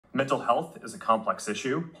Mental health is a complex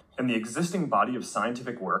issue, and the existing body of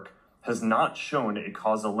scientific work has not shown a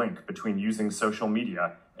causal link between using social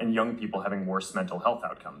media and young people having worse mental health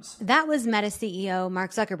outcomes. That was Meta CEO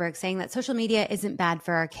Mark Zuckerberg saying that social media isn't bad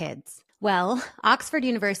for our kids. Well, Oxford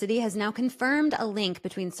University has now confirmed a link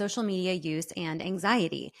between social media use and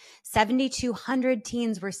anxiety. 7,200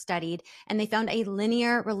 teens were studied, and they found a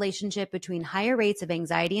linear relationship between higher rates of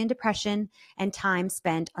anxiety and depression and time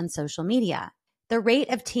spent on social media. The rate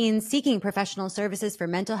of teens seeking professional services for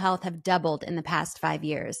mental health have doubled in the past 5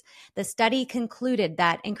 years. The study concluded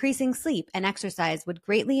that increasing sleep and exercise would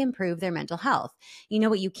greatly improve their mental health. You know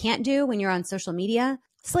what you can't do when you're on social media?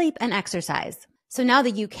 Sleep and exercise. So now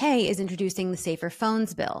the UK is introducing the Safer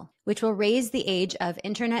Phones Bill, which will raise the age of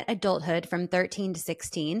internet adulthood from 13 to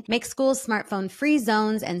 16, make schools smartphone-free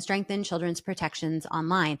zones, and strengthen children's protections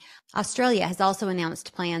online. Australia has also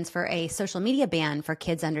announced plans for a social media ban for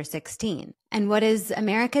kids under 16. And what is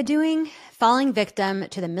America doing? Falling victim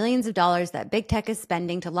to the millions of dollars that big tech is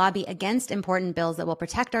spending to lobby against important bills that will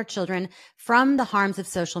protect our children from the harms of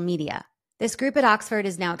social media. This group at Oxford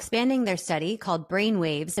is now expanding their study called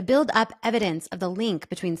Brainwaves to build up evidence of the link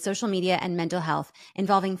between social media and mental health,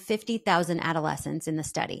 involving 50,000 adolescents in the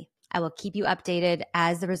study. I will keep you updated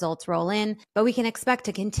as the results roll in, but we can expect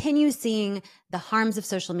to continue seeing the harms of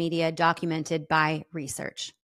social media documented by research.